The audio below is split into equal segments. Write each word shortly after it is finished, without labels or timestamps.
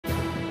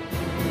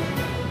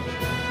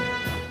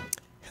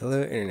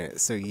Hello Internet.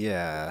 So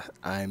yeah,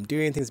 I'm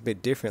doing things a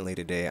bit differently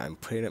today. I'm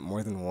putting up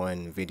more than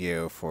one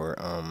video for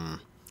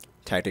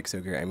Tactics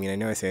Ogre. I mean, I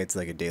know I say it's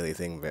like a daily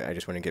thing, but I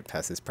just want to get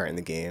past this part in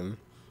the game,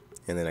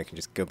 and then I can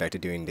just go back to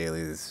doing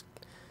dailies.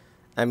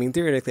 I mean,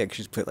 theoretically, I could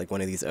just put like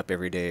one of these up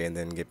every day and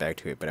then get back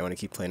to it, but I want to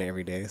keep playing it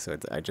every day, so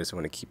I just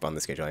want to keep on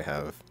the schedule I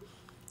have.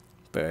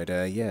 But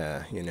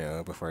yeah,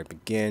 before I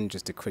begin,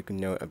 just a quick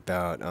note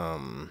about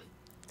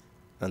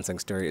Unsung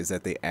Story is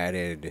that they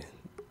added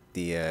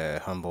the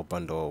Humble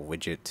Bundle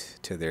widget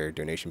to their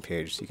donation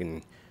page, so you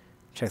can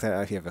check that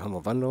out if you have a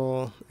Humble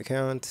Bundle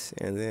account,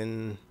 and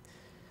then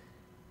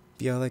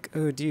be all like,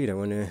 oh dude, I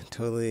want to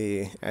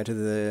totally add to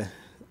the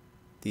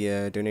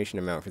donation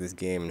amount for this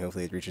game, and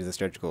hopefully it reaches the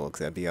stretch goal, because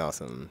that'd be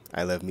awesome.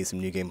 I love me some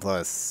New Game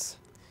Plus,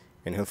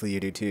 and hopefully you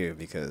do too,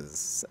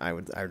 because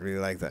I'd really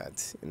like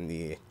that in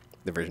the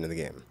version of the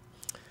game.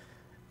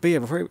 But yeah,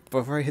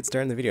 before I hit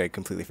start in the video, I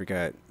completely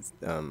forgot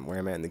where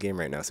I'm at in the game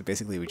right now. So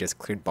basically, we just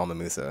cleared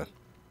Balmamusa,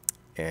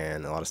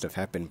 and a lot of stuff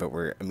happened, but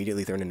we're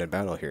immediately thrown into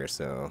battle here.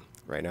 So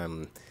right now,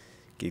 I'm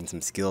getting some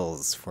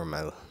skills for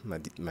my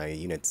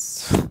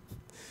units.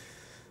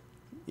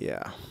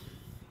 Yeah.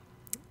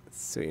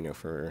 So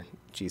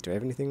geez, do I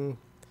have anything?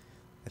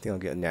 I think I'll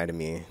get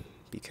anatomy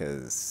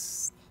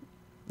because,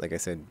 like I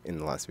said in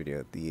the last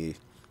video, the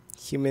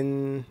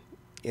human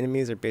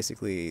enemies are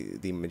basically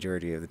the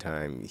majority of the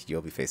time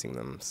you'll be facing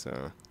them,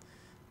 so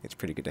it's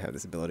pretty good to have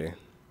this ability.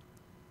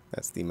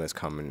 That's the most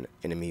common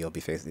enemy you'll be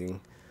facing.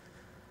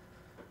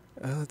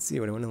 Let's see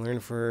what I want to learn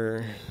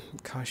for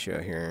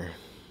Kasha here.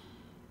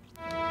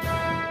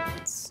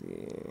 Let's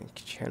see,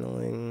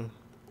 channeling.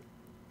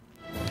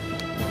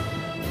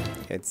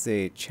 I'd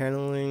say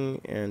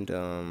channeling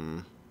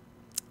and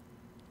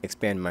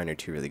expand mine are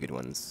two really good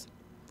ones.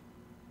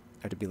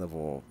 I have to be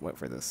level, what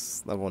for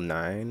this? Level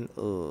 9?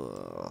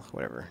 Ugh,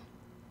 whatever.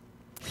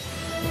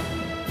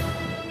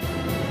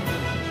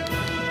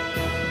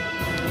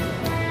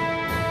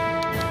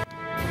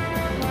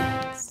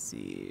 Let's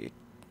see.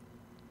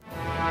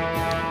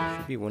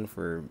 Should be one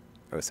for,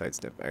 oh,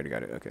 sidestep. I already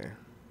got it, okay.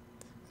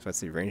 So let's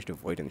see, ranged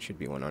avoidance should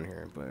be one on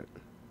here, but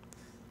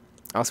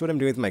also what I'm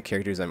doing with my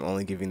characters, I'm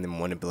only giving them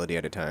one ability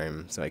at a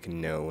time, so I can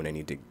know when I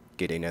need to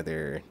get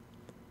another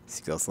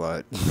skill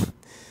slot.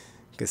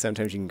 Because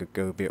sometimes you can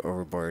go a bit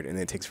overboard, and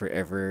it takes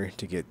forever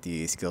to get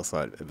the skill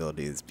slot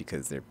abilities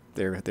because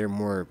they're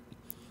more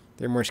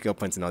skill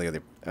points than all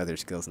the other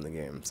skills in the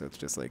game. So it's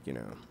just like,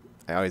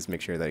 I always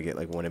make sure that I get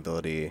like one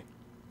ability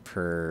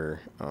per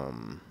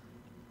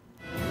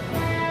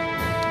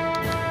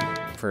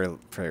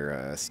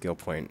skill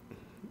point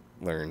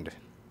learned.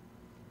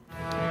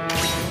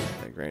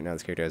 Like right now,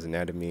 this character has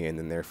anatomy, and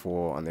then they're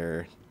full on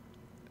their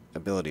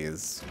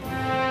abilities,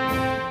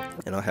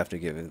 and I'll have to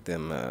give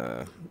them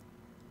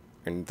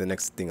and the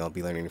next thing I'll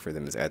be learning for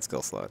them is add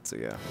skill slot, so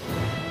yeah.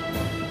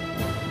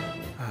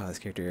 This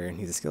character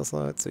needs a skill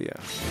slot, so yeah.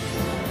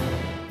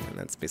 And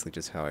that's basically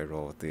just how I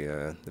roll with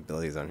the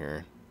abilities on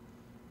here.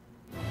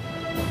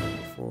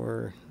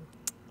 4,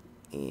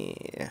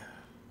 yeah.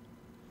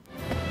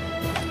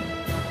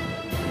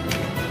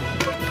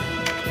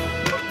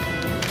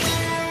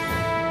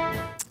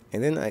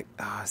 And then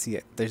see,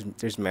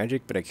 there's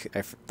magic, but I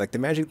like the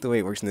magic, the way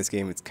it works in this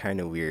game, it's kind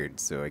of weird,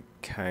 so I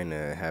kind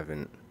of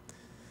haven't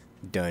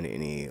done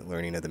any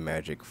learning of the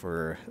magic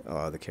for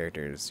the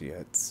characters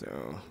yet,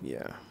 so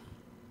yeah.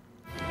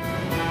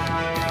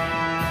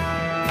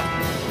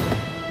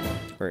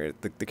 Or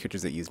the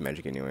characters that use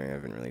magic anyway, I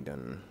haven't really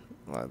done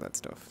a lot of that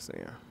stuff, so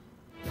yeah.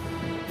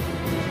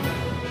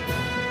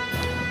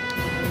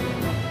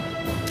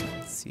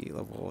 Let's see,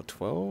 level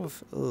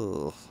 12?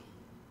 Ugh.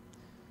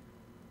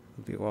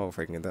 It'll be a while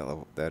before I can get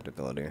that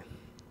ability.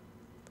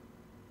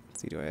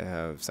 Let's see, do I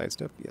have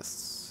sidestep?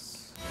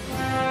 Yes.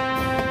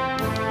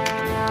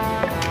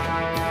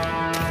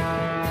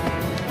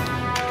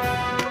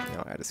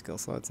 Add a skill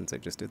slot since I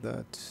just did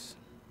that. Is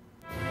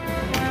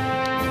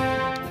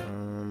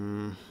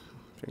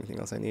there anything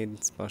else I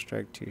need? Spell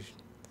strike to,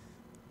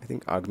 I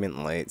think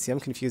augment light. See, I'm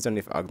confused on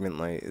if augment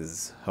light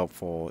is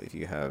helpful if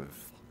you have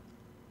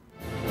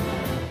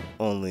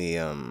only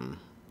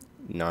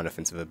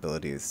non-offensive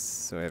abilities.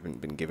 So I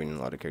haven't been giving a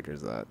lot of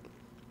characters that.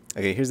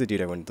 Okay, here's the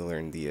dude I wanted to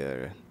learn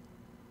the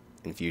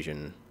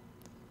infusion,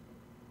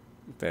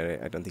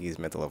 but I don't think he's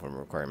met the level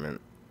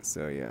requirement.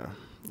 So yeah,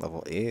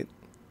 level 8.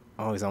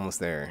 Oh, he's almost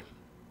there.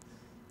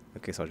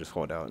 Okay, so I'll just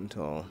hold out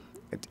until...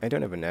 I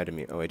don't have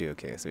anatomy. Oh, I do.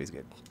 Okay, so he's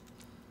good.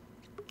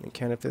 And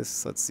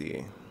Canopus, let's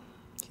see.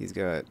 He's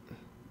got...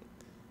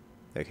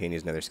 Okay, he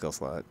needs another skill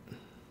slot.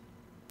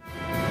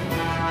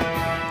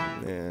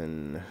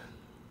 Then...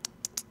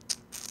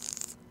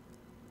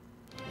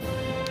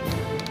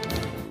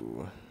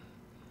 Ooh.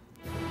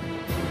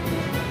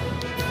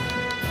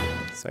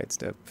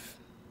 Sidestep.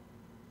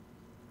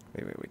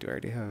 Wait, do I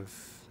already have...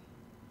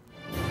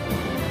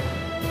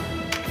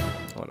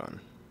 Hold on,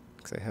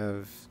 because I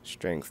have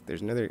strength.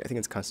 There's another, I think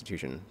it's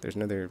constitution. There's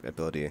another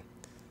ability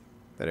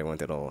that I want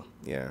that'll,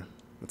 yeah,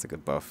 that's like a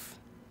buff.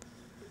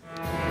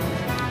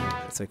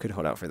 So I could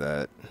hold out for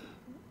that.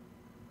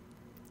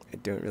 I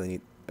don't really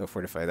need, Oh,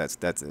 fortify.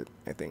 That's it.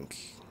 I think.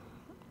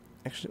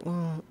 Actually,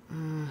 well,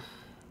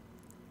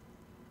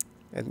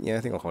 yeah,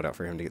 I think I'll hold out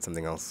for him to get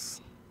something else.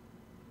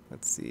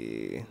 Let's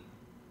see.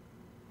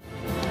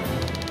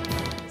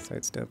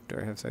 Sidestep. Do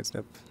I have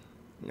sidestep?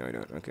 No, I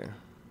don't. Okay.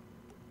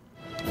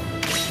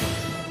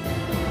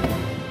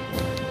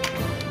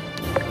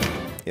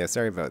 Yeah,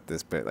 sorry about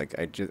this, but like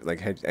I just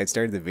like I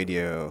started the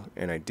video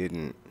and I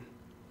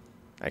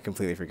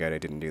completely forgot I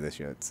didn't do this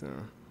yet, so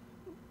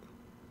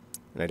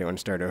and I didn't want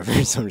to start over,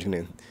 so I'm just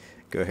gonna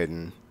go ahead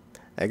and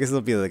I guess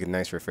it'll be like a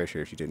nice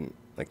refresher if you didn't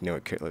like know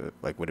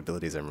what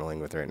abilities I'm rolling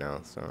with right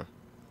now. So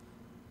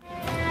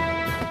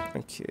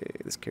okay,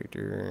 this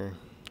character.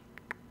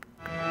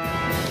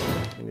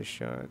 Finish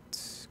shot,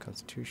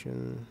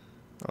 Constitution.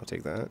 I'll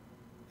take that.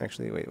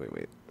 Actually, wait.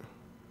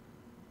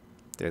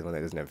 There's one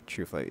that doesn't have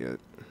True Flight yet.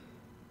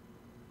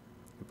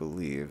 I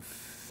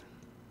believe.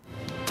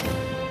 True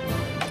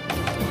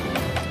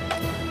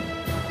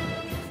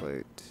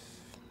Flight,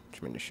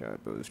 Tremendous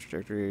Shot, Bow's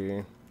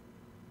Trajectory.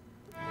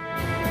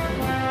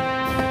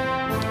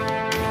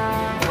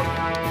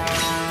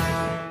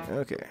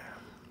 Okay,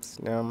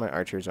 so now my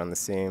archer's on the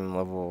same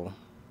level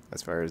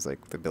as far as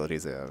like the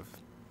abilities I have.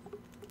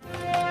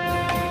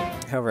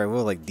 However, I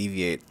will like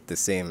deviate the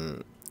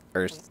same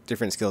or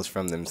different skills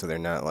from them so they're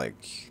not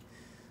like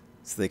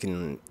so they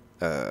can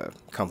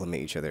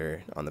complement each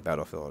other on the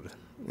battlefield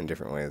in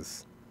different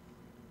ways.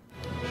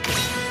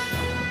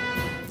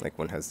 Like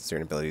one has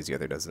certain abilities the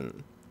other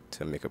doesn't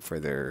to make up for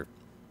the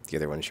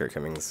other one's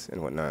shortcomings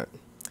and whatnot.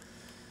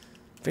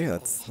 But yeah,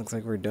 looks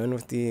like we're done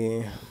with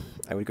the...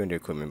 I would go into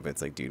equipment, but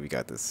it's like, dude, we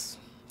got this.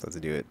 Let's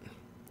do it.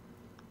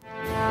 So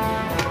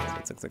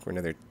it looks like we're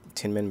another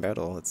 10-man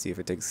battle. Let's see if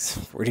it takes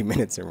 40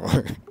 minutes or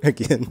more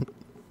again.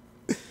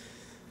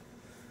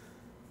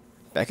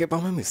 Back at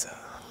Musa.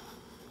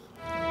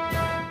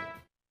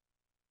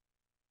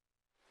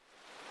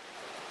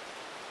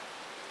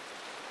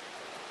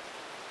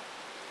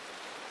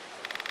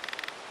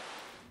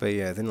 But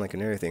yeah, then like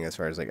another thing as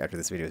far as like after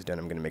this video is done,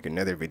 I'm gonna make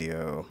another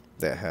video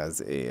that has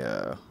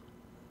a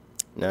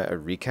not a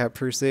recap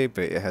per se,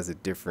 but it has the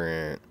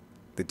different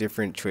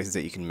choices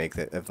that you can make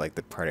that of like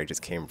the part I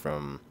just came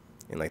from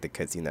and like the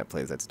cutscene that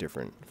plays that's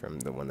different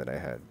from the one that I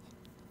had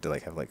to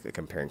like have like a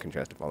compare and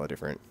contrast of all the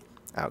different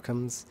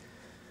outcomes.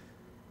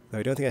 Though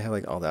I don't think I have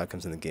like all the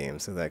outcomes in the game,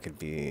 so that could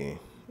be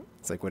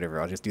it's like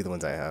whatever. I'll just do the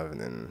ones I have and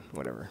then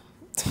whatever.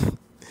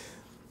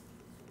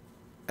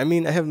 I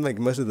mean, I have like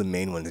most of the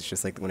main ones. It's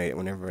just like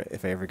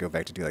if I ever go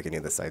back to do like any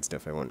of the side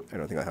stuff, I don't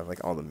think I'll have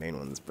like all the main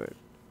ones,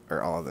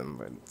 or all of them.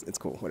 But it's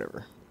cool,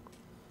 whatever.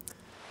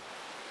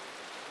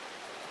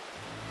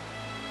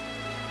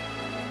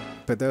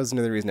 But that was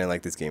another reason I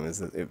like this game is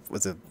that it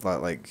was a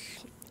lot like,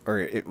 or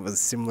it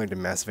was similar to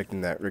Mass Effect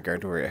in that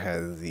regard, where it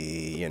had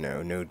the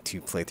no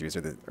two playthroughs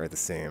are the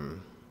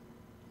same,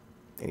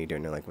 and you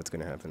don't know like what's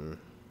gonna happen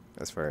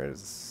as far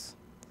as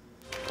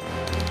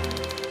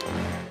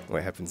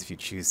what happens if you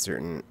choose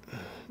certain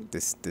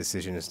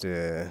decisions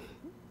to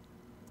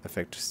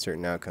affect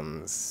certain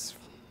outcomes.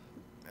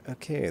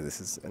 Okay,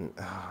 this is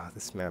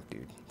this map,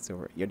 dude.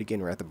 So yet again,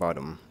 we're at the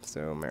bottom,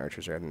 so my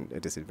archers are at a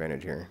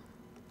disadvantage here.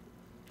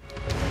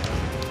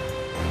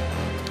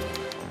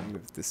 I'll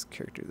move this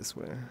character this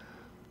way.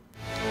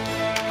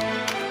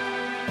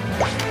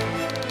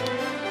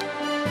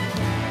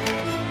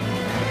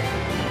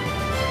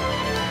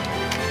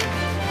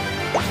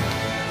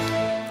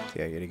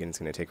 Yeah, yet again, it's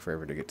going to take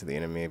forever to get to the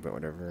enemy, but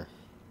whatever.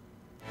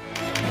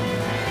 See,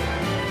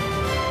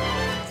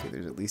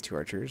 there's at least 2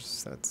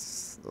 archers.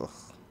 That's... ugh.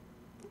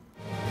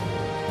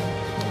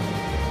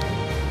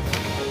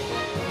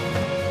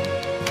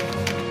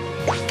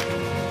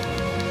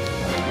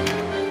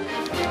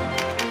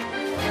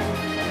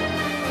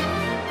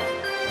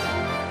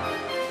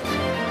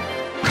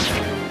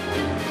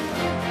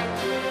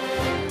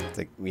 It's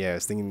like, yeah, I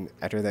was thinking,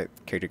 after that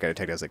character got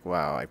attacked, I was like,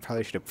 wow, I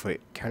probably should have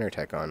put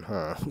counterattack on,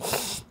 huh?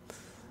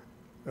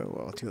 Oh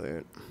well, too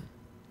late.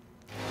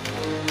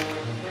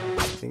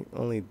 I think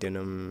only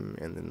Denim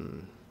and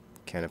then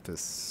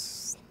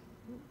Canopus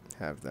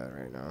have that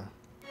right now.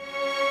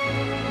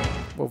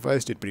 Well,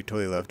 Vice did, but he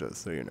totally left us,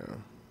 so you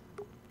know.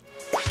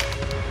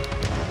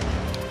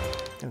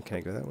 Oh, can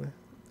I go that way?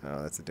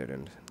 Oh, that's a dead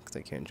end, because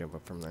I can't jump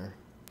up from there.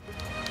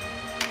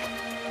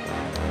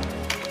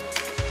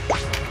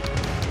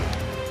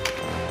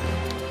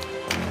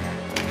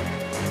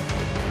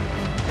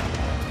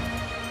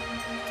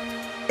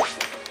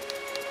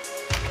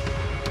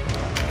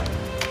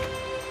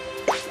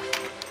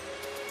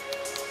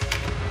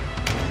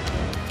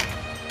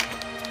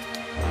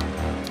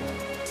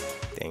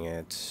 Dang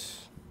it.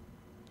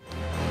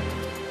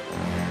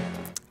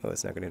 Oh,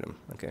 it's not gonna hit him.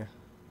 Okay.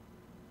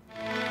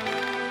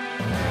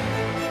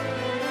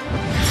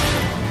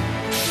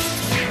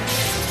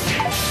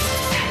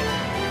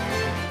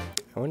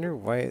 I wonder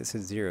why it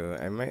says 0.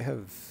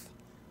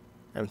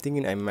 I'm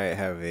thinking I might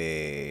have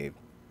a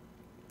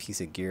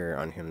piece of gear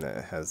on him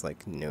that has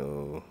like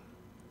no,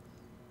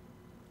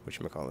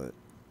 whatchamacallit.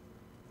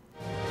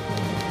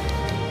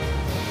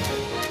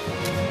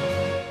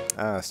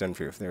 Ah,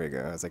 Stoneproof. There we go.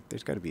 I was like,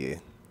 there's gotta be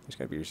a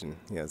reason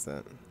he has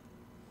that.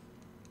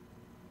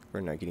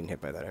 We're not getting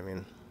hit by that, I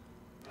mean.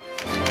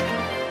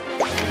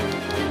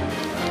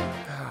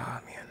 Oh,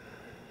 man.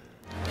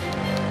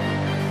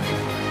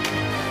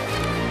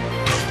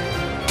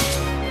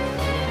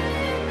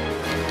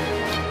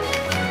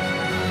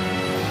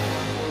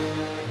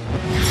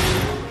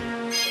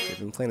 So I've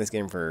been playing this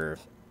game for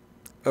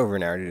over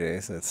an hour today,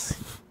 so it's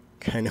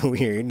kind of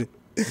weird.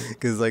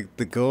 Because, like,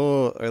 the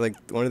goal, or, like,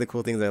 one of the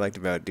cool things I liked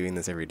about doing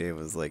this every day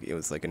was, like, it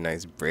was, like, a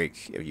nice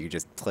break. If you could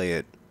just play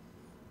it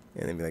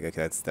and then be like,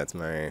 okay, that's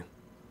my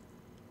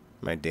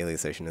daily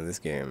session of this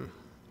game.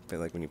 But,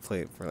 like, when you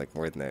play it for, like,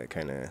 more than that,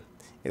 it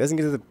doesn't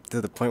get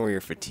to the point where you're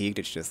fatigued.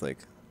 It's just, like,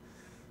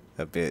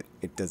 a bit,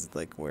 it does,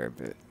 like, wear a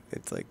bit.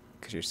 It's, like,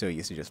 because you're so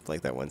used to just,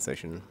 like, that one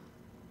session.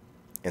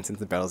 And since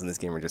the battles in this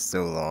game are just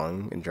so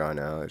long and drawn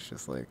out, it's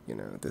just, like, you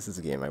know, this is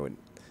a game I would,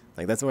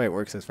 like, that's why it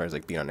works as far as,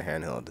 like, being on a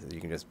handheld. You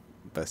can just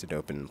bust it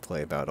open and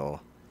play a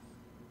battle,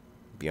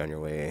 be on your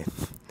way,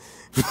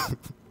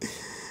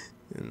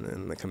 and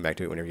then like, come back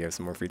to it whenever you have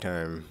some more free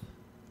time.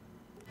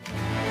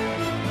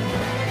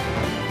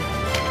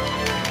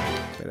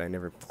 But I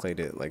never played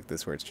it like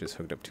this where it's just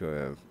hooked up to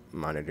a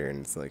monitor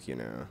and it's like, you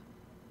know,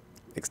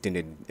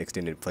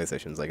 extended play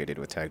sessions like I did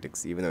with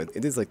Tactics. Even though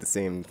it is like the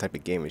same type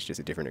of game, it's just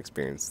a different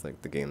experience.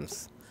 Like the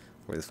games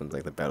where this one's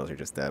like the battles are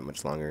just that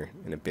much longer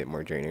and a bit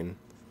more draining.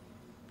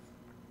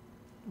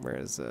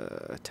 Whereas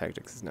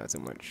Tactics is not so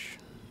much,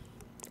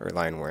 or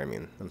Lion War. I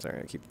mean, I'm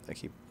sorry, I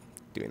keep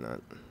doing that.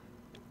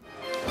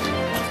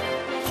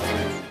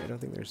 I don't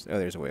think there's. Oh,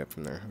 there's a way up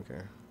from there.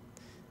 Okay.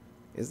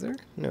 Is there?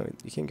 No,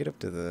 you can't get up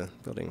to the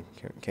building.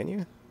 Can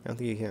you? I don't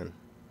think you can.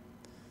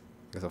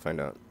 I guess I'll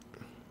find out.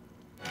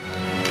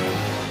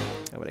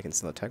 Oh, but I can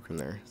still attack from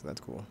there, so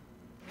that's cool.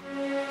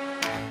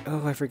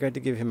 Oh, I forgot to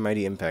give him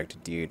Mighty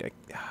Impact, dude.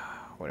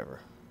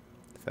 Whatever.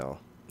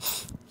 Fell.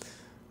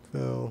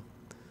 Fell.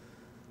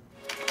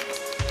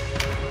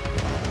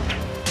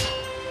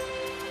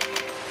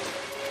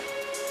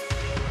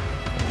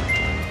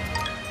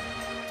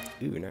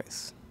 Ooh,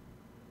 nice.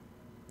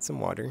 Some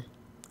water.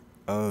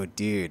 Oh,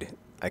 dude.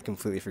 I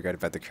completely forgot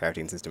about the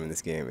crafting system in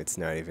this game. It's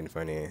not even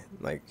funny.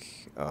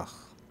 Like, ugh.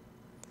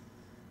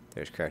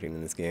 There's crafting in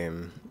this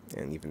game,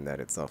 and even that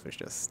itself is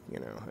just, you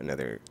know,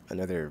 another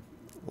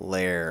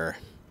layer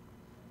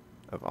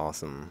of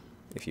awesome,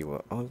 if you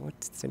will. Oh, what?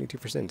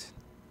 72%.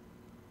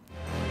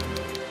 I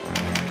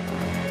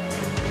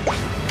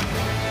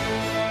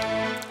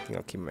think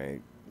I'll keep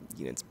my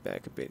units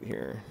back a bit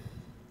here.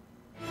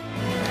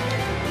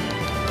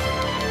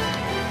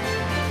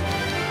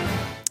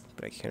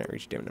 But I cannot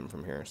reach Dimdum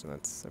from here, so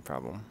that's a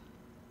problem.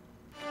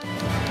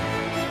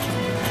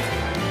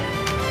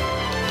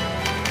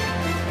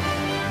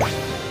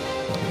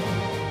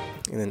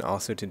 And then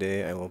also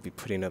today I will be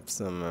putting up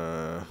some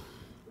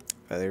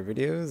other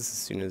videos as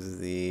soon as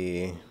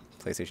the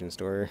PlayStation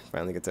Store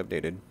finally gets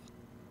updated.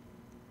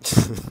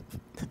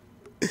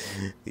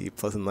 The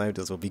Plus and Live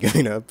deals will be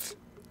going up.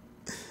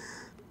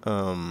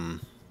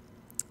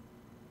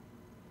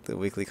 The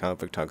weekly comic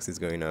book talks is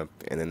going up,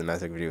 and then the Mass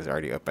Effect video is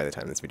already up by the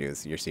time this video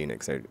is you're seeing it.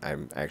 Because I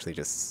actually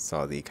just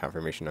saw the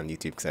confirmation on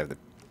YouTube because I have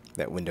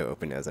that window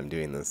open as I'm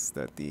doing this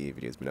that the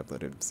video's been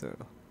uploaded. So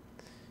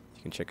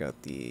you can check out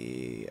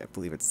I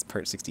believe it's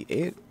part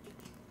 68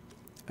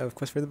 of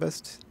Quest for the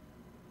Best.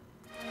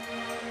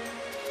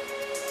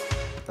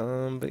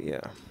 But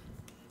yeah,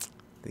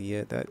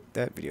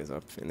 that video's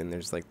up, and then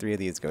there's like 3 of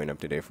these going up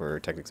today for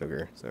Tactics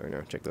Ogre. So you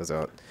know, check those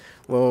out.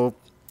 Well.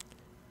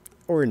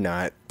 Or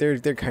not. They're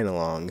kind of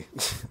long,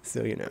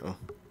 so you know.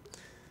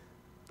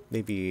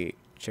 Maybe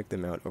check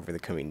them out over the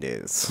coming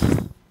days.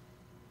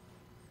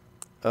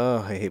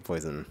 Oh, I hate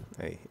poison.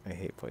 I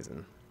hate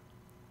poison.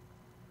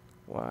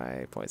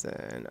 Why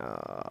poison?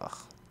 Ugh.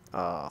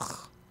 Ugh.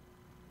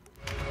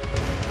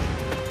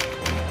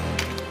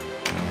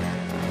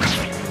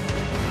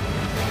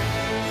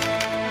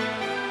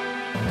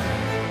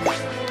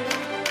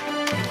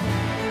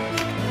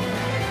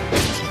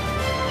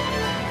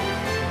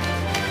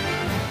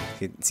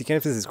 See,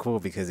 Canopus is cool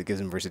because it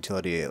gives him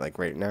versatility. Like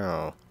right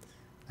now,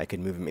 I could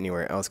move him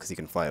anywhere else because he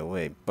can fly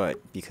away. But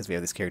because we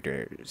have this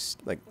character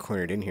like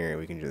cornered in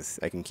here,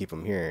 I can keep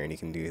him here, and he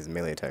can do his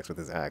melee attacks with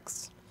his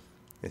axe,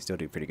 and still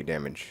do pretty good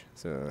damage.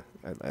 So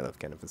I love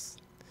Canopus.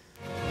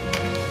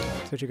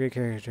 Such a great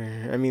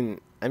character. I mean,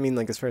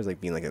 like as far as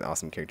like being like an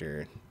awesome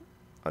character,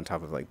 on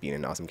top of like being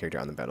an awesome character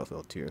on the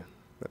battlefield too.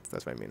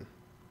 That's what I mean.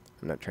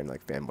 I'm not trying to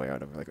like fanboy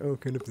out of like, oh,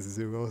 Canopus is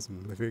so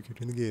awesome, my favorite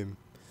character in the game.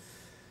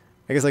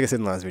 I guess like I said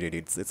in the last video,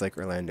 dude, it's like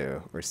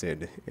Orlando or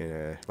Sid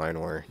in Lion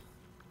War.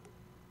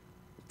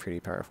 Pretty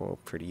powerful,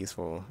 pretty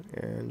useful,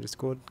 and just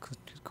cool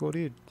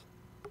dude.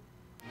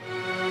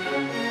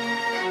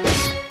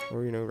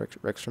 Or, you know,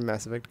 Rex from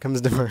Mass Effect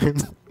comes to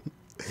mind.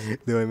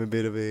 Though I'm a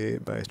bit of a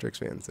biased Rex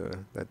fan, so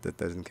that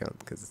doesn't count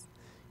because,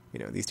 you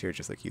know, these two are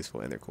just like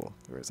useful and they're cool.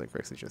 Whereas like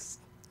Rex is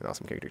just an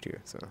awesome character too,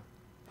 so.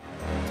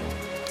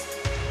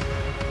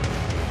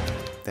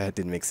 That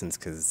didn't make sense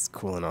because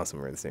cool and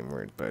awesome are the same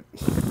word, but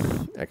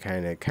I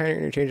kind of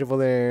interchangeable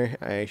there.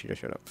 I should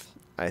just shut up.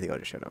 I think I'll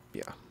just shut up.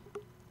 Yeah.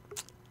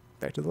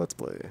 Back to the Let's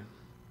Play.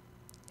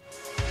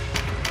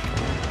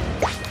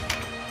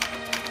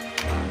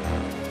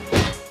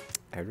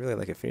 I'd really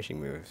like a finishing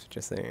move.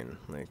 Just saying,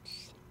 like,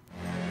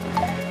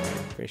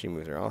 finishing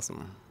moves are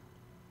awesome.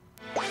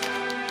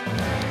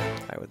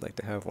 I would like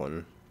to have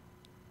one.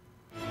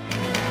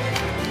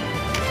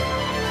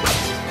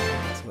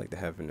 I'd like to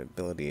have an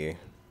ability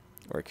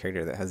or a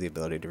character that has the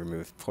ability to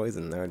remove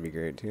poison. That would be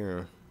great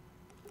too.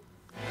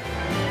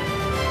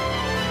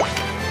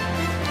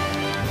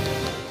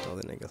 Well,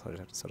 then I guess I'll just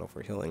have to settle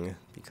for healing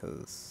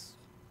because,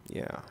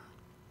 yeah.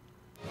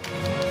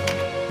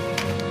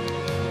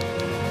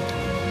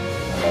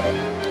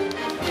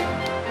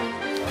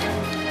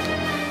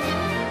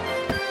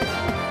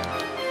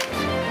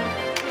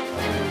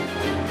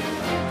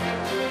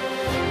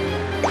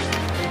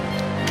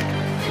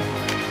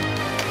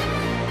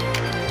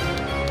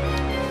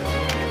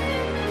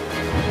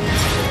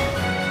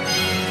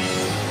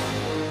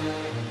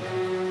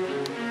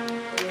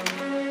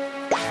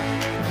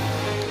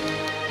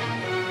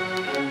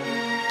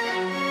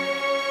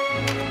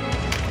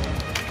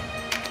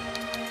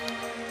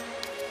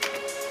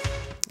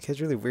 It's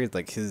really weird,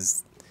 like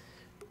his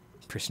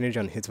percentage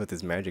on hits with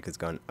his magic has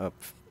gone up,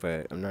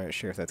 but I'm not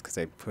sure if that's because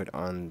I put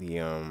on the,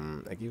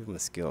 I gave him a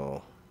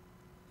skill,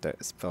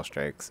 that spell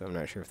strike, so I'm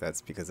not sure if that's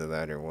because of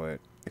that or what,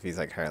 if he's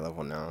like higher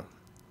level now,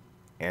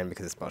 and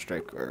because of spell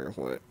strike or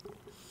what.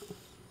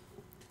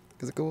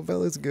 Because a couple of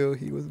battles ago,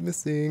 he was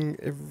missing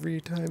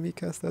every time he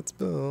cast that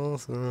spell,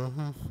 so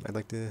I'd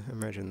like to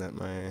imagine that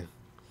my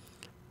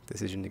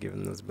decision to give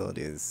him those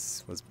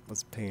abilities was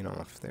paying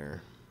off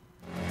there.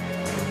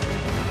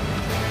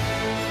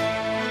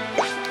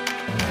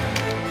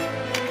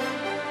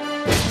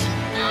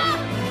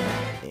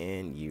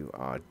 And you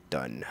are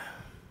done.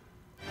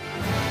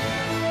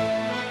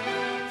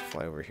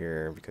 Fly over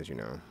here because you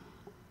know.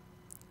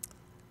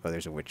 Oh,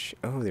 there's a witch.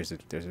 Oh, there's a.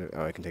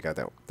 Oh, I can take out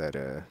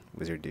that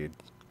wizard dude.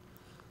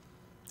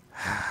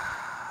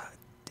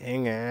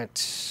 Dang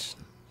it.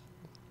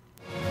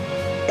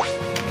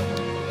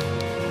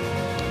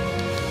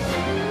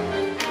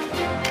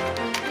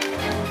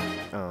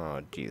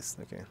 Oh, jeez.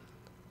 Okay.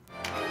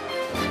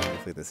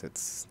 Hopefully this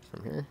hits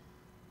from here.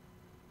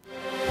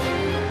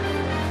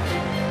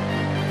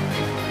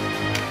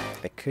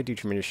 I could do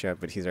Tremendous Shot,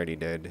 but he's already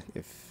dead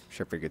if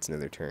Shepherd gets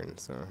another turn,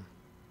 so...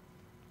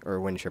 Or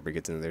when Shepherd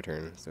gets another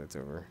turn, so it's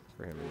over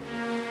for him.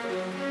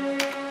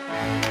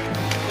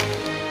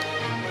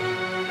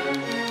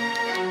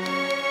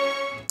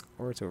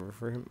 Or it's over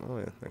for him. Oh,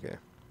 yeah, okay.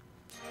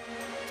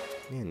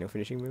 Man, no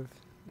finishing move?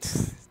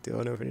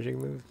 Still no finishing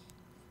move?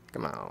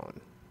 Come on.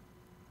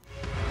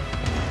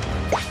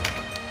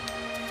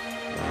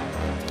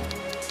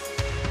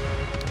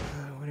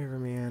 Whatever,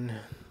 man.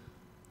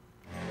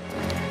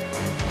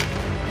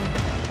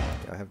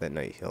 I'll have that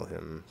knight heal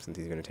him since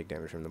he's going to take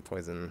damage from the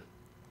poison.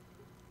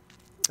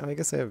 Oh, I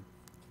guess I have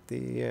the,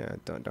 yeah,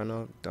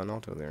 Don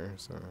Alto there,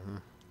 so...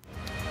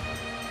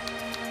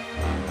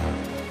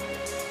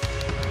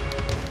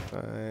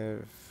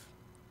 5...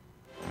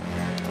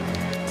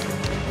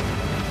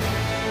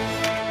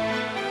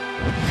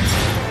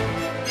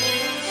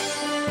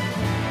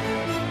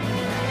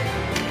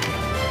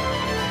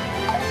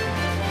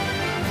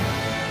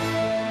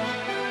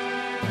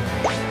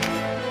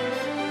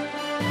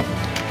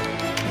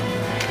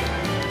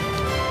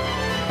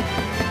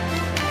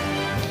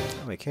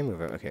 I can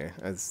move out. Okay,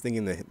 I was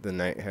thinking the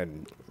knight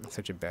had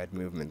such a bad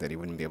movement that he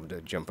wouldn't be able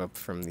to jump up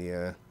from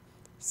the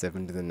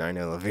 7 to the 9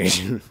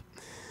 elevation.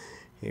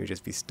 He would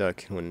just be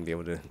stuck and wouldn't be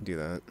able to do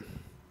that.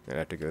 I'd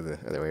have to go the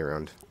other way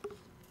around.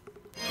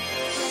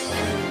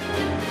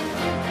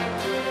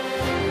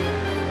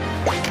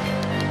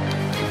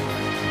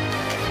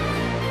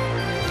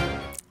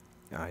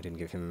 Oh, I didn't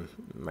give him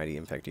Mighty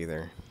Impact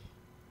either.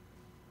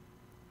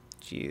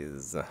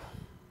 Jeez.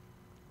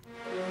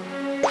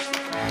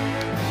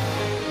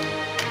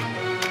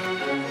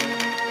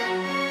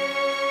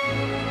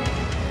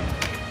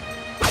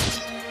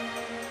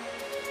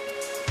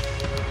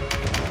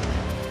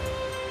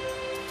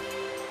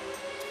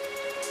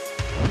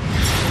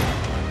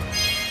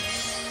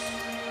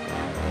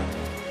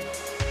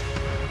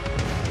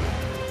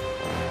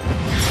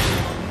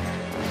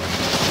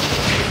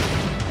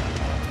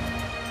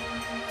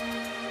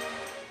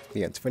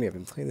 Yeah, it's funny, I've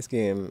been playing this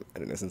game, I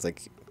don't know, since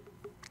like,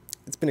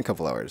 it's been a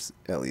couple hours,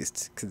 at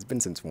least, because it's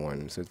been since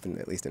 1, so it's been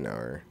at least an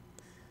hour,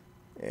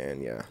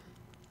 and yeah,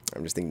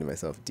 I'm just thinking to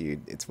myself,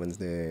 dude, it's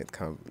Wednesday,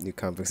 new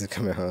comic books have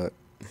come out,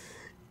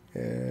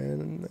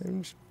 and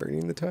I'm just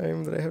burning the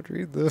time that I have to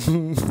read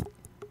them.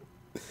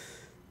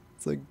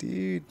 It's like,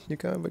 dude, new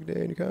comic book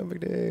day, new comic book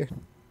day.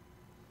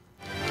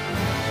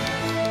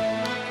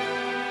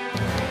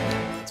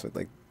 That's what,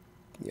 like,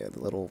 yeah, the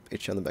little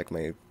itch on the back of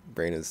my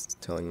brain is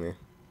telling me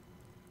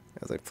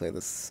as I play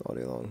this all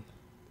day long.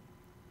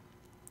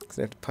 Because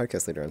I have to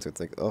podcast later on, so it's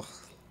like, ugh,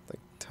 like,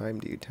 time,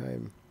 dude,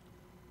 time.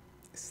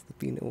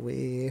 Slipping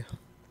away.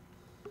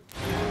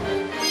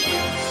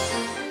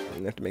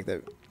 gonna have to make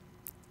that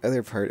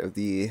other part of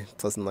the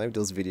Plus and Live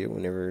Deals video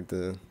whenever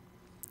the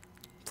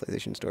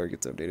PlayStation Store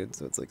gets updated,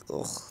 so it's like,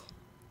 ugh.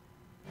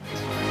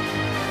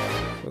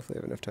 Hopefully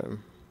I have enough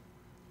time.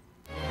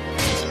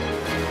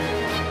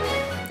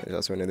 There's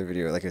also another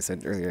video, like I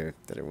said earlier,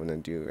 that I want to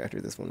do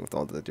after this one with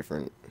all the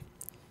different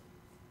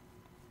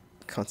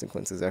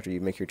consequences after you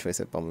make your choice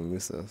at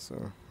Bamamusa,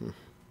 so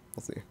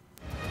we'll see.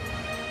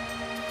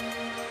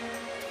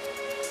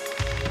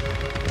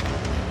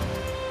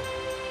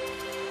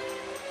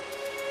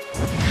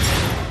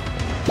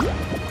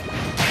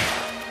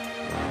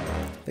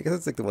 I guess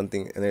that's like the one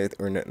thing,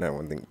 or not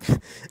one thing.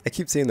 I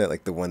keep saying that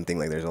like the one thing,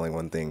 like there's only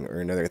one thing,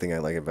 or another thing I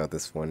like about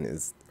this one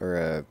is,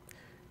 or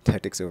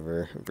Tactics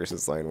Ogre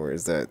versus Lion War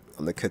is that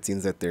on the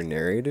cutscenes that they're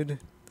narrated,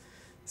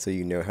 so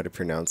you know how to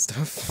pronounce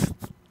stuff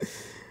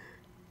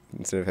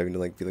instead of having to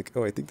like be like,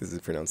 oh, I think this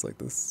is pronounced like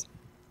this,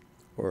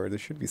 or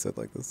this should be said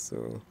like this,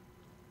 so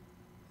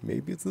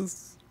maybe it's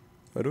this.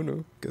 I don't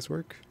know.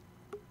 Guesswork.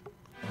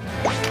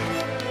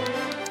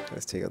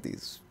 Let's take out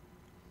these.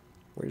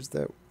 Where's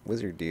that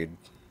wizard dude?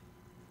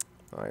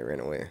 Oh, I ran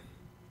away.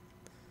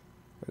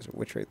 There's a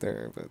witch right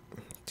there, but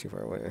too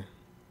far away.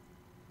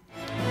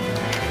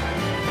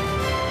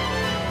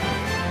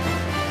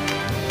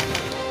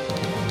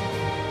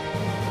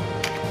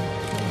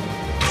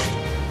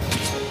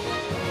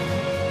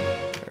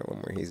 Alright, one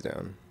more, he's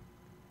down.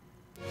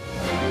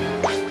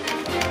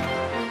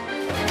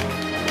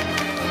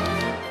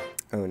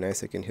 Oh,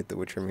 nice, I can hit the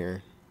witch from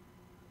here.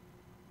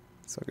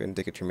 So I'll go ahead and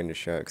take a tremendous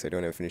shot, because I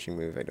don't have a finishing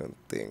move, I don't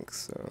think,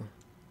 so...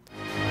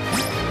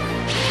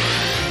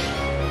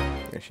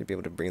 I should be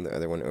able to bring the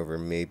other one over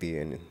maybe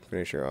and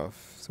finish her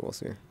off, so we'll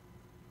see.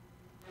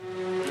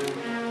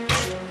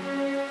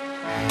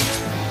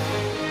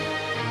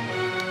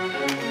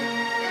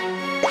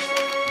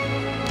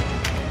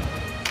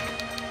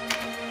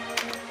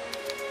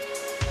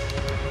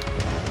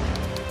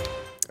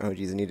 Oh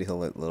geez, I need to heal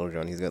Little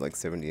John, he's got like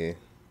 70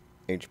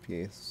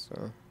 HP,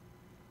 so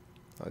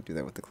I'll do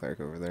that with the cleric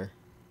over there.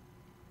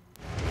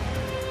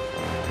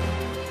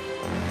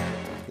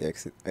 Yeah,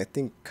 'cause I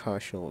think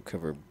Kosh will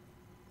cover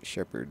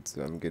Shepherd,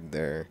 so I'm good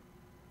there.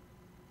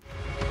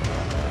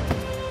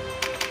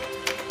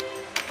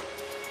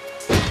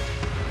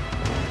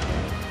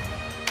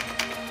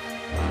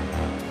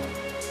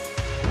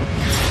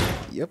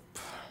 Yep.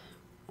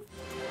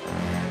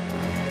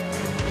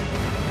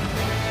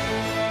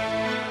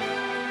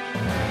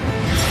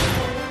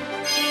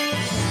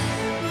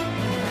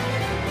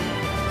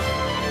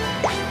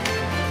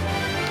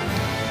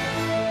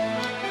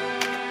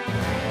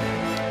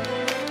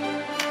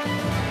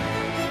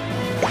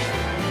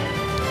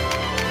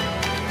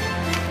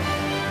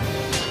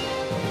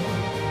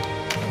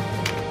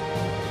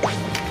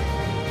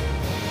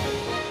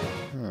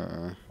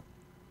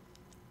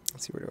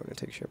 Let's see, where do I want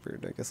to take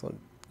Shepherd? I guess I'll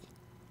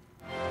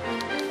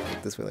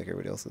this way like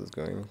everybody else is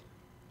going.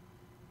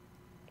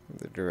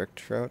 The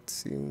direct route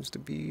seems to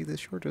be the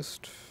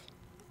shortest.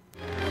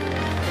 Okay,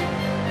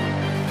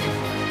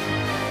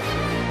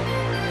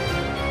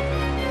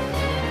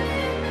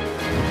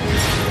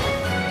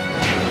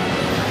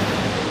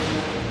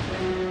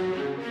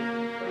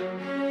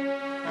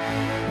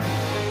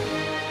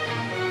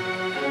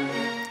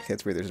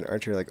 that's weird. There's an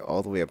archer like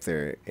all the way up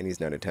there and he's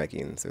not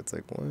attacking, so it's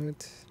like,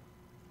 what?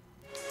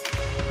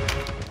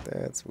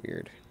 That's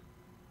weird.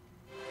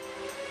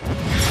 And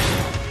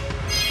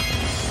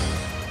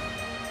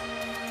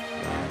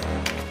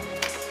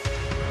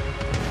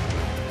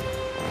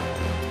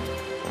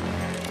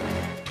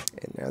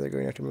now they're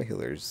going after my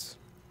healers.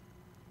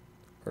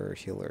 Or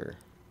healer.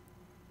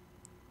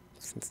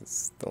 Since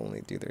it's the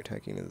only dude they're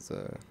attacking is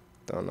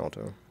Don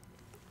Alto.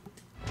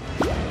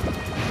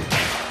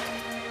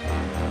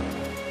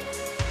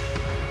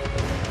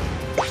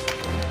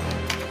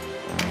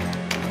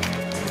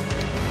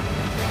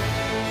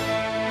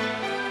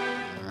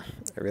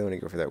 I really want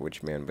to go for that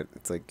witch man, but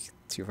it's like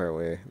too far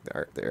away.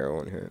 The arrow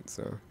won't hit,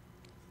 so.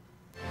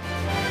 I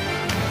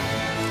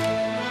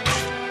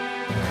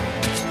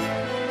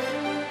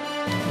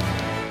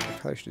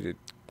probably should do a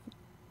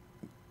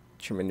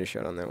tremendous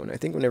shot on that one. I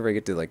think whenever I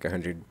get to like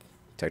 100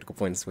 tactical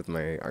points with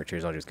my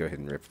archers, I'll just go ahead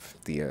and rip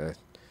the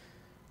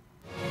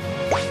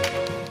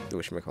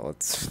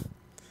whatchamacallits.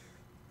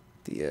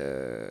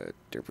 The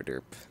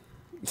derp.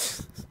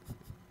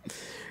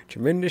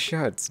 Tremendous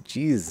shots,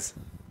 jeez.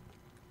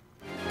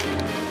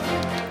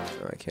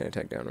 Oh, I can't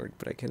attack downward,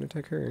 but I can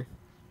attack her.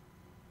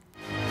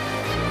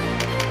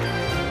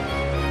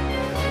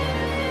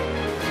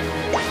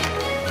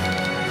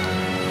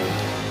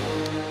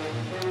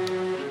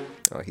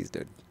 Oh, he's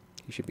dead.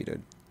 He should be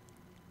dead.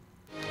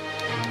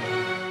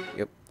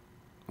 Yep.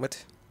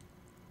 What?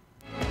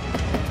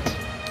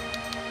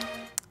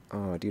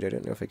 Oh, dude, I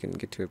don't know if I can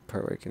get to a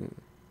part where I can...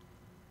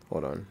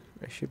 Hold on.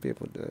 I should be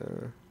able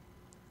to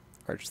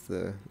arch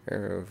the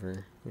arrow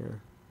over. Yeah.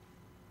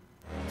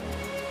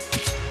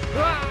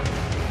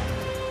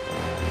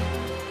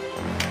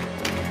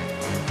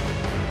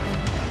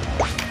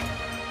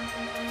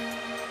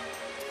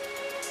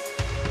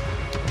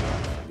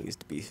 Needs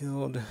to be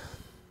healed.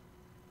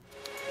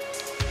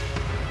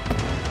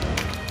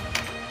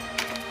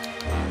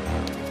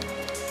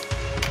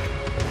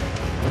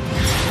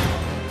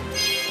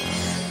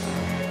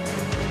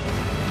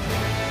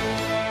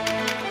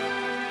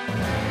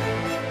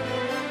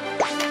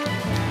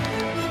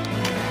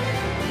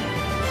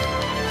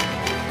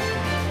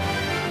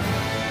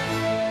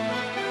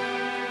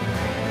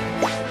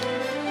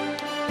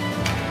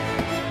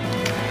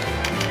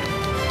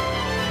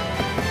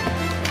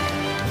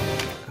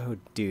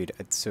 Dude,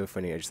 it's so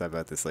funny. I just thought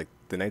about this. Like,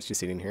 the knight's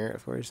just sitting here,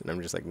 of course, and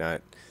I'm just like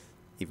not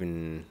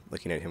even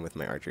looking at him with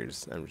my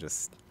archers. I'm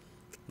just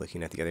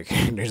looking at the other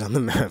characters on the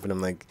map, and I'm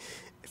like,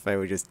 if I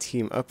would just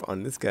team up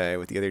on this guy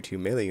with the other two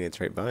melee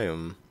units right by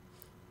him,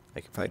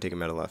 I could probably take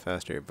him out a lot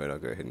faster, but I'll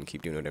go ahead and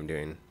keep doing what I'm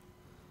doing.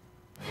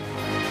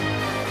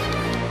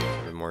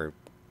 Have a more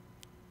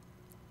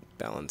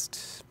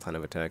balanced plan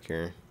of attack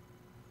here.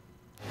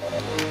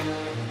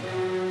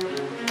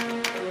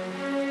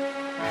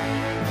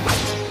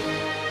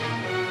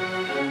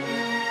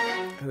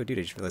 Oh, dude,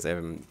 I just realized I have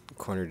him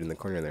cornered in the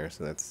corner there,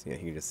 so that's, yeah,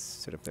 he can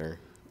just sit up there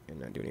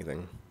and not do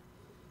anything.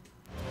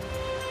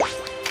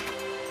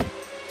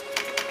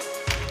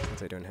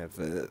 Since I don't have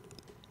a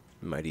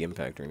mighty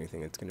impact or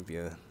anything, it's going to be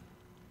a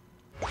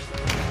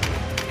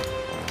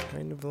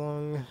kind of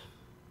long,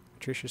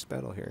 atrocious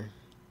battle here.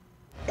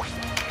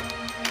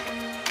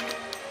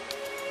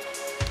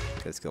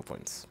 Because skill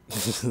points.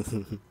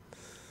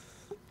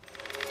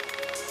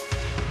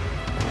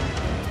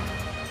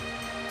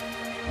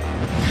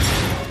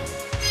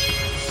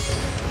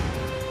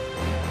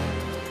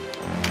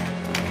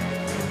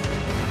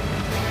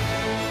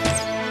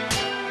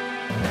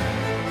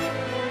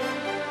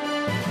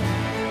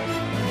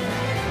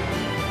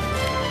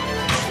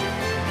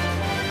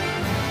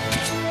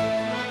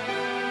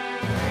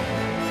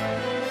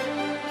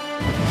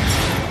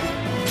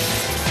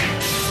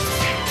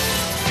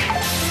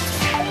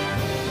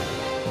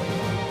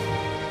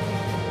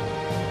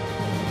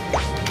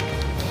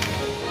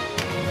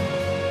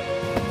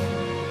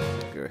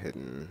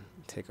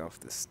 Take off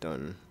the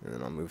stun, and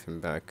then I'll move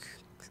him back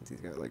since he's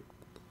got like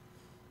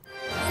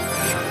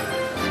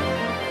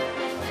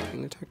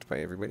being attacked by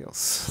everybody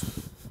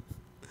else.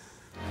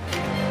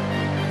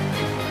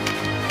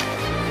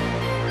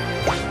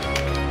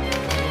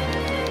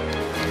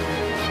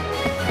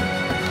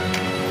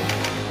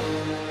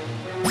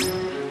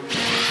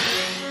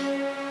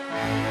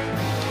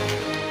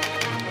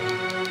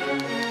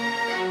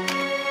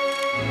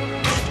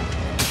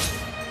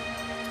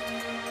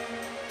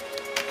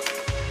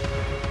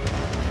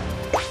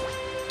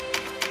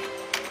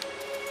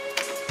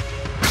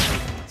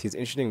 See, it's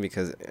interesting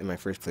because in my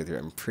first playthrough,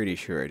 I'm pretty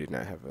sure I did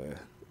not have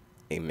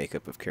a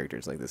makeup of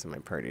characters like this in my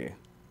party.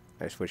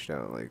 I switched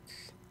out, like,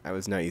 I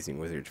was not using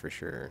wizards for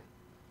sure.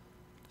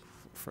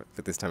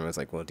 But this time I was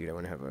like, well, dude, I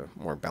want to have a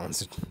more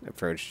balanced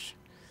approach.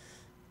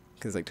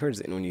 Because, like, towards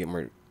the end when you get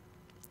more...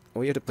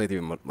 Well, you have to play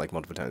through, like,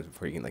 multiple times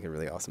before you get, like, a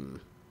really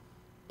awesome,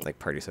 like,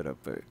 party setup.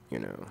 But, you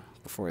know,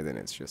 before then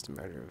it's just a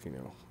matter of, you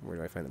know, where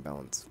do I find the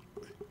balance?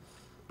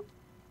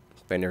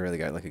 But I never really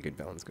got, like, a good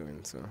balance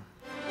going, so...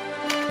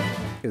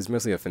 It was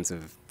mostly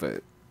offensive,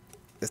 but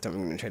this time I'm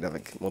going to try to have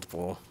like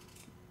multiple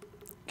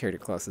character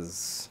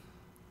classes,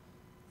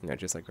 and not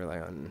just like rely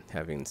on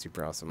having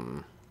super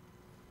awesome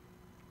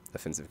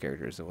offensive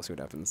characters, so we'll see what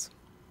happens.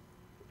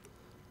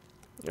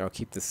 I'll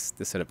keep this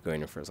setup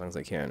going for as long as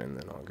I can, and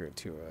then I'll go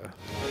to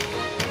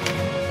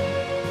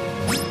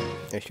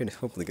I should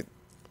hopefully get,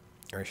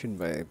 or I should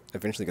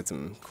eventually get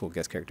some cool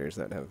guest characters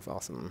that have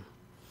awesome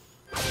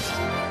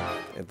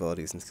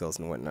abilities and skills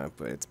and whatnot,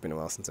 but it's been a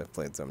while since I've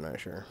played, so I'm not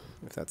sure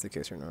if that's the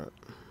case or not.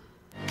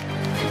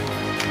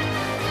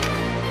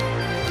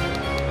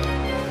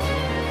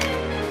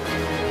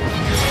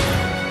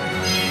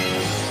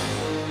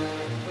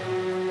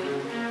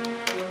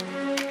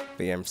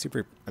 But yeah,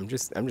 I'm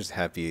just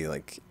happy,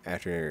 like,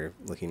 after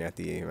looking at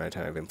the amount of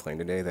time I've been playing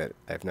today, that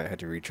I've not had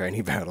to retry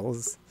any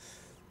battles.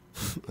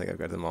 Like, I've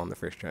got them all in the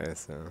first try,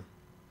 so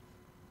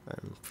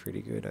I'm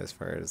pretty good as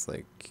far as,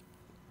 like,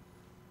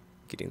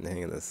 getting the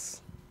hang of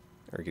this,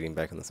 or getting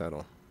back in the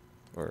saddle,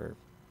 or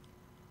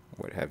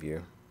what have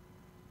you.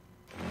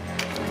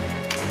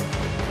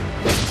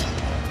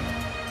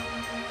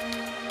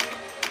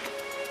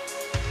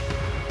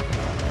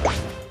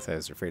 So I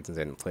was afraid since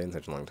I hadn't played in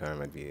such a long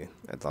time,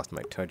 I'd lost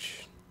my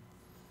touch.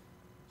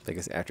 But I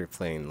guess after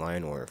playing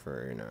Lion War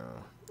for, you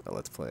know, a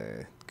Let's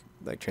Play,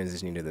 like,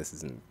 transitioning to this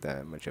isn't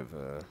that much of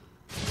a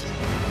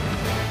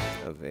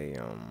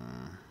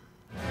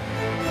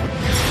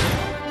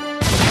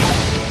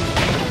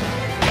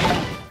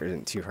or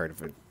isn't too hard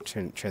of a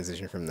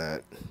transition from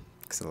that,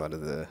 because a lot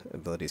of the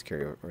abilities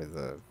carry over,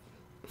 or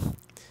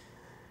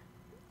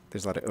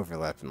there's a lot of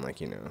overlap in, like,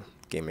 you know,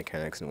 game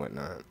mechanics and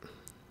whatnot,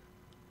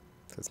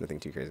 so it's nothing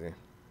too crazy.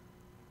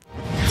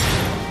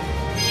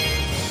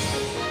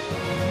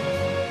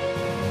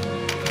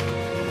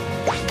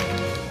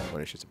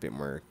 One is just a bit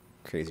more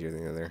crazier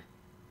than the other.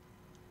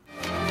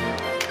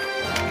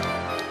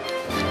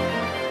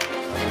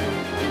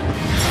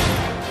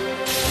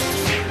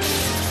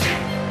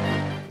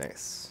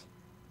 Nice.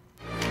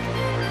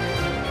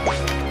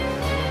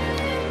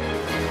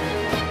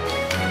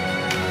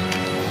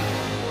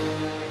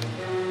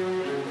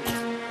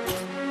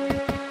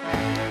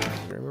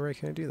 Remember, I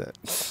can't do that.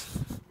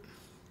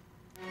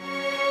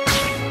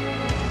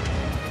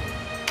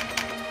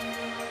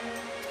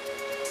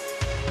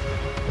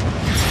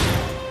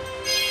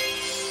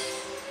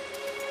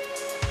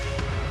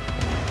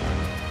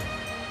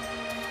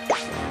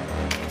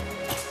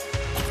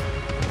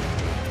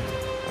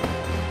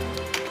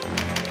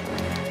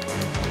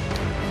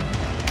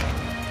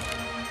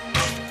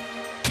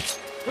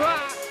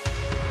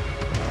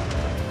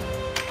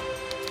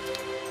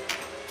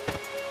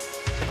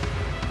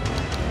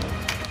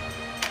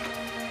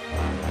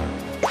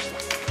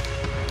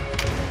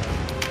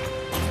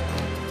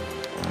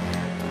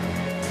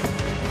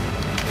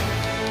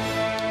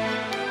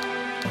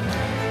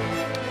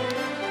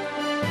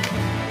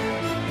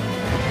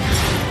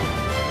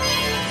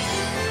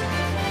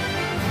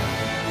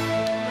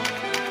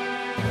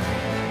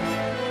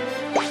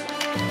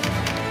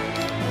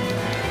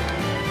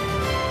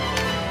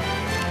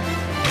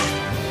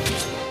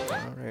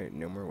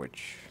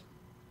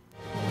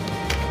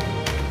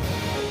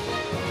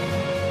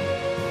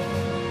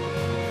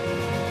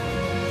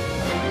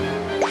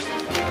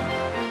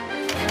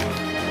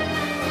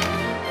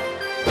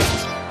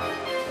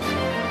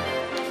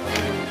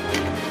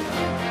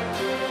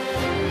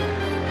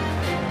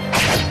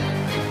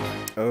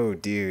 Oh,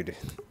 dude,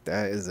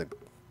 that is a,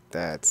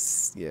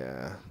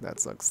 yeah, that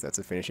sucks. That's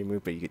a finishing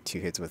move, but you get 2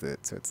 hits with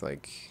it, so it's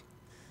like,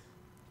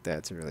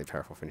 that's a really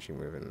powerful finishing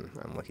move, and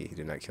I'm lucky he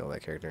did not kill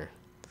that character.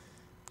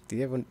 Did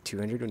he have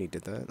 200 when he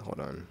did that? Hold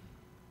on.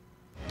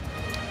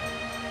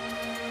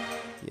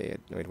 Yeah,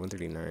 no, he had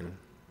 139.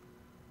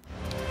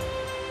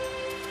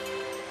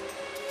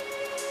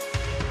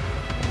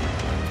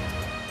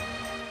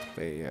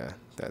 But yeah,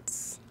 that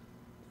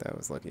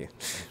was lucky.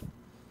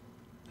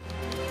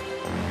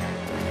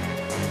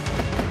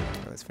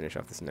 Let's finish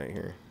off this night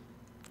here.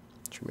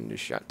 Tremendous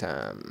shot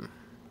time.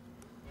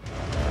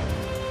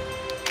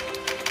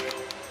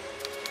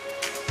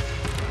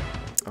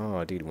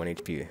 Oh, dude, 1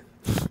 HP.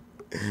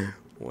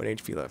 1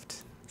 HP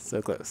left.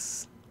 So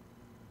close.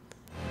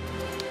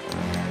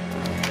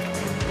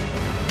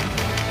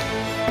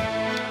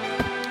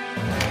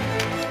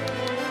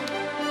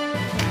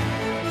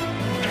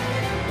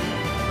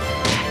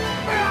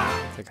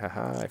 It's like,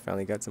 haha, I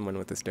finally got someone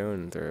with a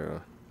stone throw.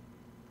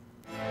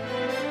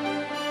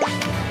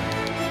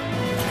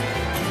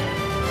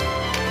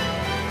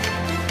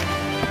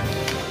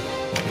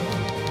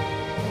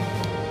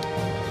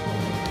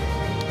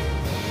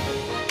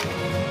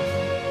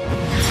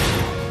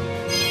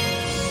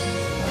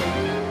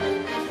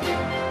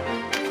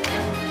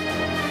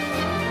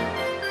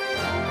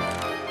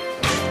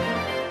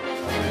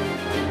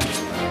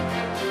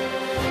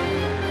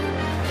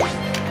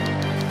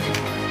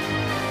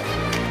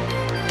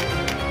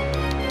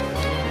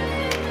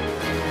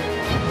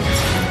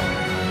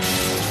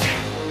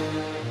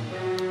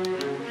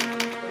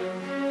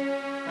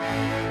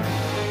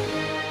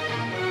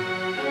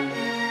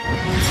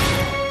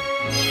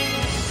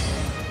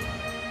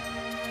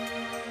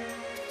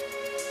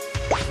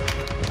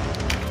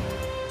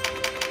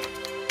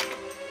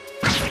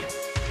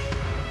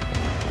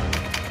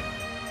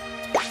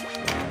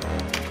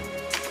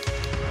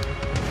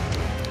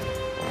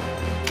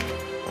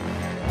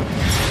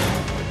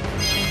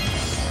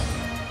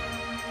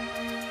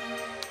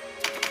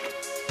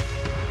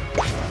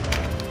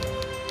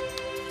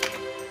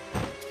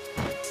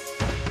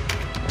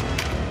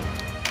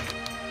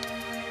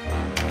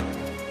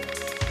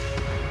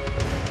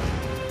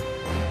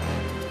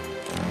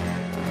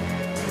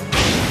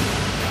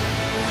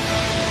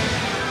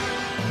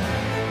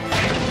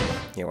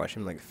 Yeah, watch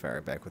him like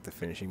fire back with the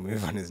finishing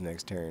move on his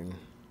next turn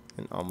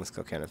and almost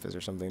kill Canifis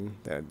or something.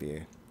 That would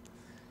be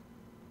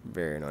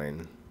very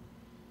annoying.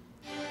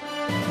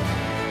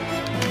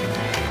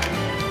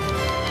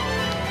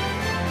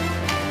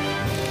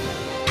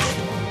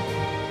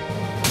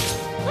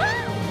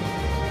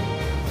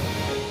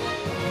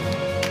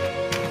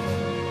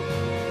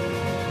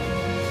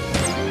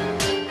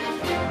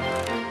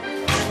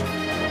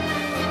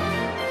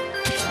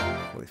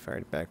 Fully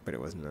fired back, but it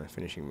wasn't a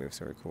finishing move,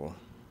 so we're cool.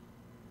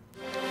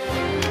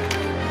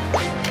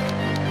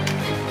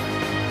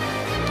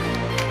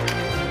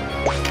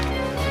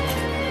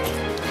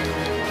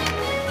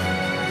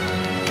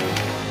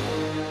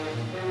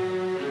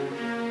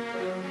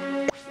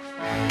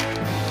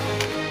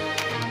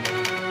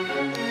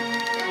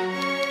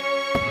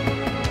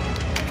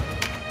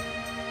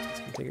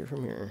 Take it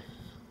from here.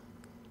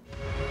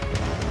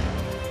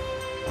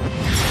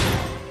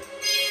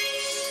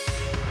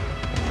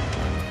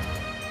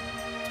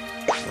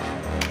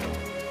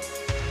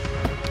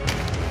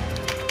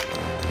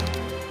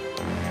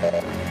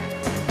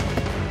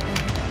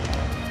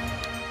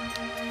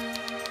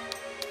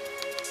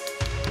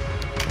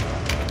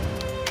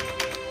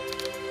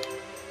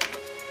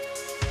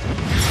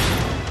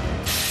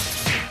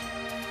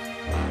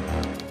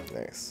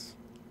 Nice.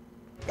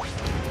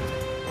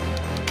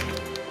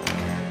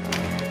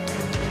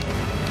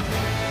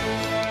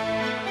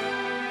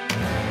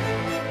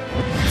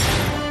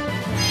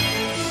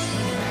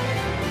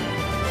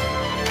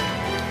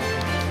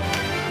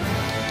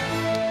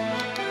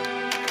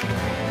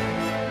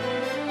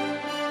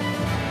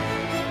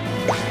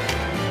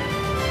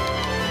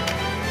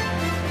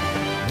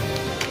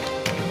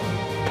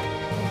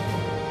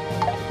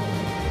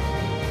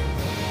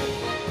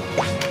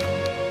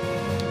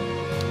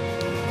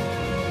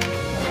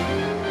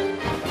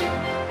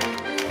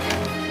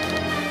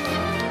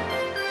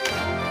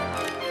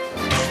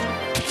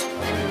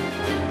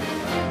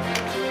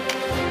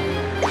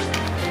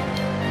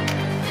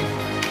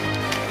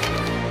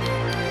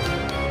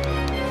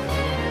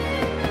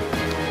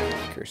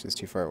 Curse is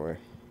too far away.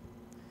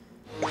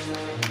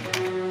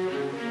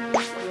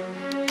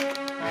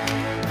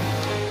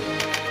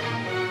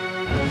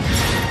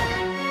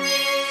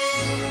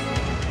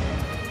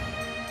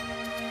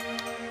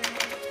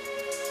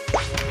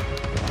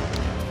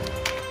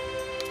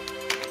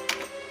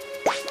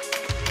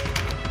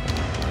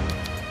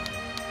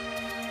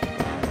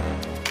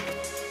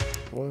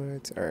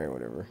 What? Alright,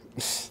 whatever.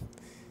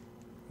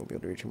 We'll be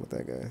able to reach him with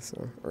that guy,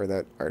 so. Or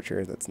that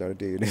archer, that's not a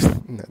dude.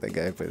 Not that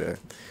guy, but with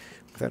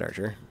that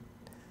archer.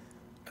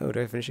 Oh,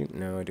 did I finish it?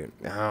 No, I didn't.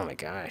 Oh my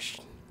gosh.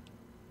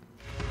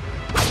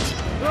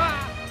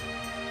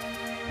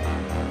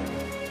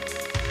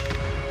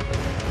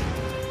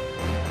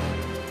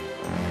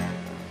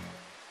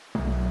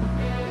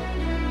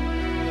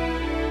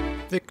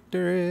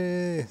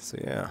 Victory! So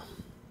yeah.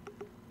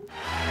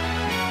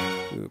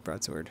 Ooh,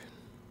 broadsword.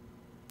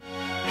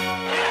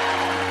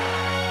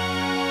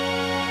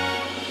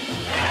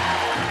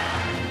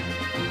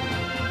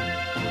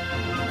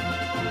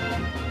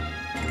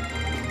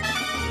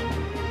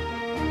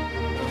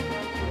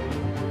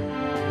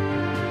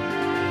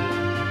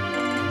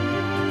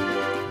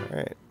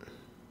 Alright.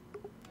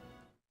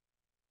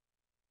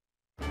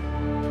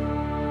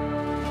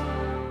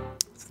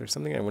 So there's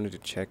something I wanted to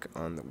check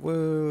on the...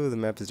 Whoa, the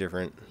map is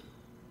different.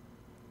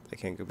 I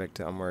can't go back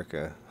to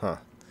Amarka. Huh.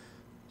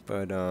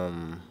 But,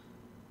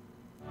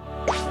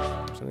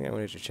 something I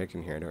wanted to check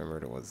in here. I don't remember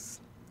what it was.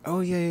 Oh,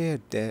 yeah.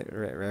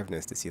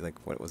 Ravenous, to see, like,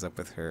 what was up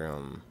with her,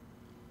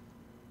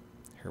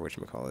 her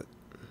whatchamacallit.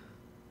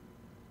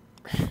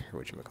 Her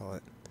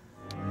whatchamacallit.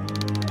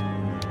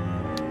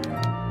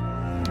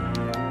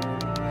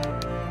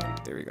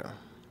 There we go.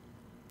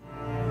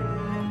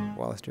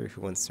 Wallister,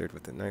 who once served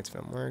with the Knights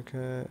of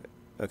Amarka.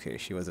 Okay,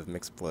 she was of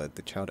mixed blood,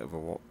 the child of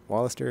a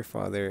Wallister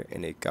father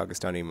and a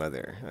Galgastani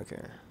mother.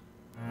 Okay.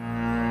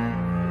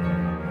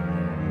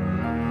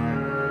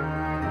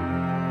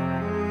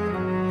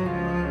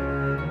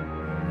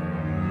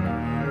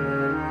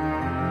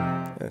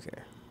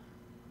 Okay.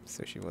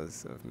 So she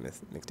was of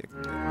mixed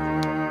blood.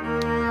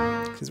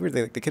 It's weird,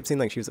 they kept saying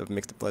like she was of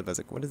mixed blood, but I was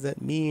like, what does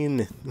that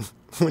mean?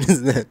 What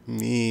does that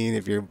mean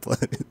if your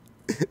blood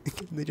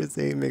they just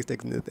say mixed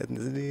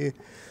ethnicity?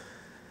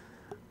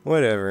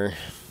 Whatever.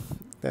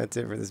 That's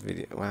it for this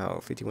video. Wow,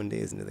 51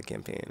 days into the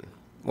campaign.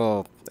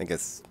 Well, I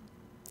guess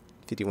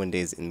 51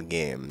 days in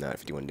game, not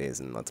 51 days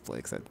in Let's Play,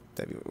 because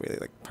that'd be really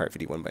like part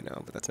 51 by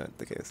now, but that's not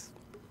the case.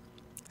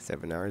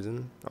 7 hours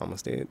in?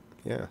 Almost 8?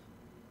 Yeah.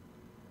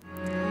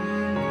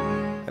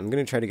 I'm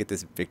going to try to get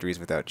this victories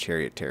without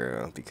Chariot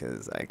Tarot,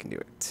 because I can do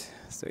it.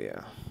 So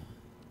yeah.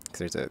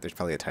 Because there's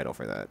probably a title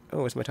for that.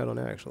 Oh, what's my title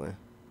now, actually?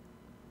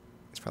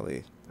 It's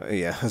probably... Oh,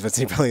 yeah, I was about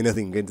to say probably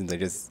nothing good since I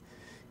just...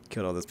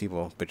 killed all those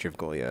people. Butcher of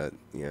Goliath.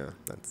 Yeah,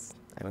 that's...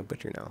 I'm a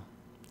butcher now.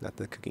 Not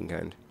the cooking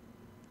kind.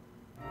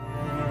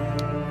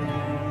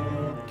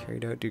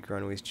 Carried out Duke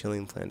Ronway's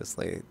chilling plan to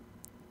slay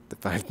the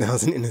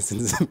 5,000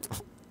 innocents.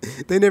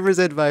 They never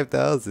said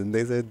 5,000.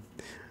 They said...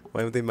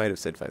 Well, they might have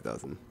said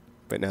 5,000.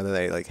 But now that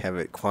I like have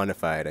it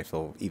quantified, I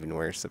feel even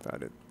worse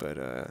about it. But,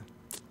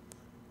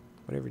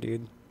 whatever,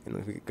 dude. And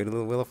if we go to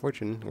the Wheel of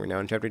Fortune, we're now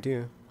in Chapter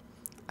 2.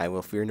 I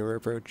will fear no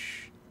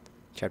reproach.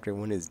 Chapter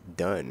 1 is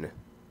done.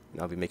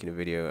 And I'll be making a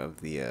video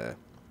of the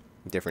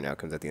different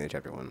outcomes at the end of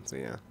Chapter 1, so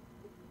yeah.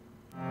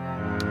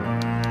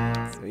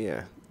 So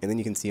yeah, and then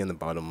you can see on the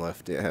bottom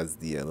left, it has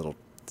the little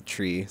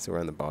tree, so we're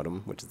on the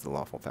bottom, which is the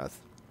lawful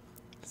path.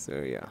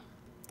 So yeah,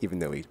 even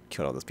though we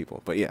killed all those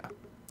people, but yeah.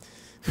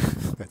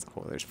 That's a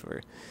whole other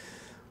story.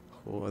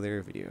 Whole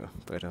other video,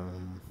 but let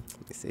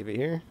me save it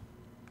here.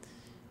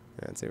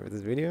 That's it for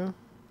this video.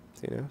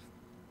 So you know,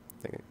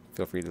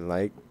 feel free to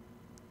like,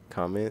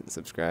 comment,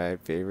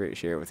 subscribe, favorite,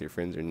 share it with your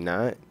friends or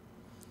not.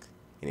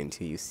 And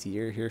until you see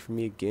or hear from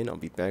me again, I'll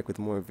be back with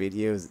more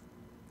videos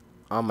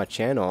on my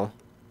channel.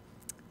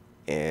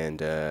 And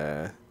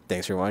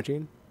thanks for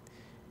watching.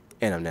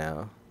 And I'm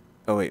now...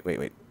 Oh,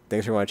 wait.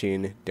 Thanks for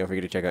watching. Don't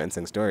forget to check out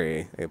Unsung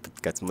Story. I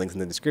got some links in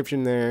the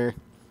description there.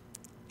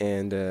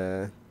 And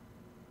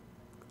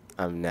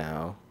I'm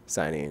now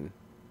signing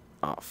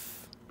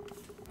off.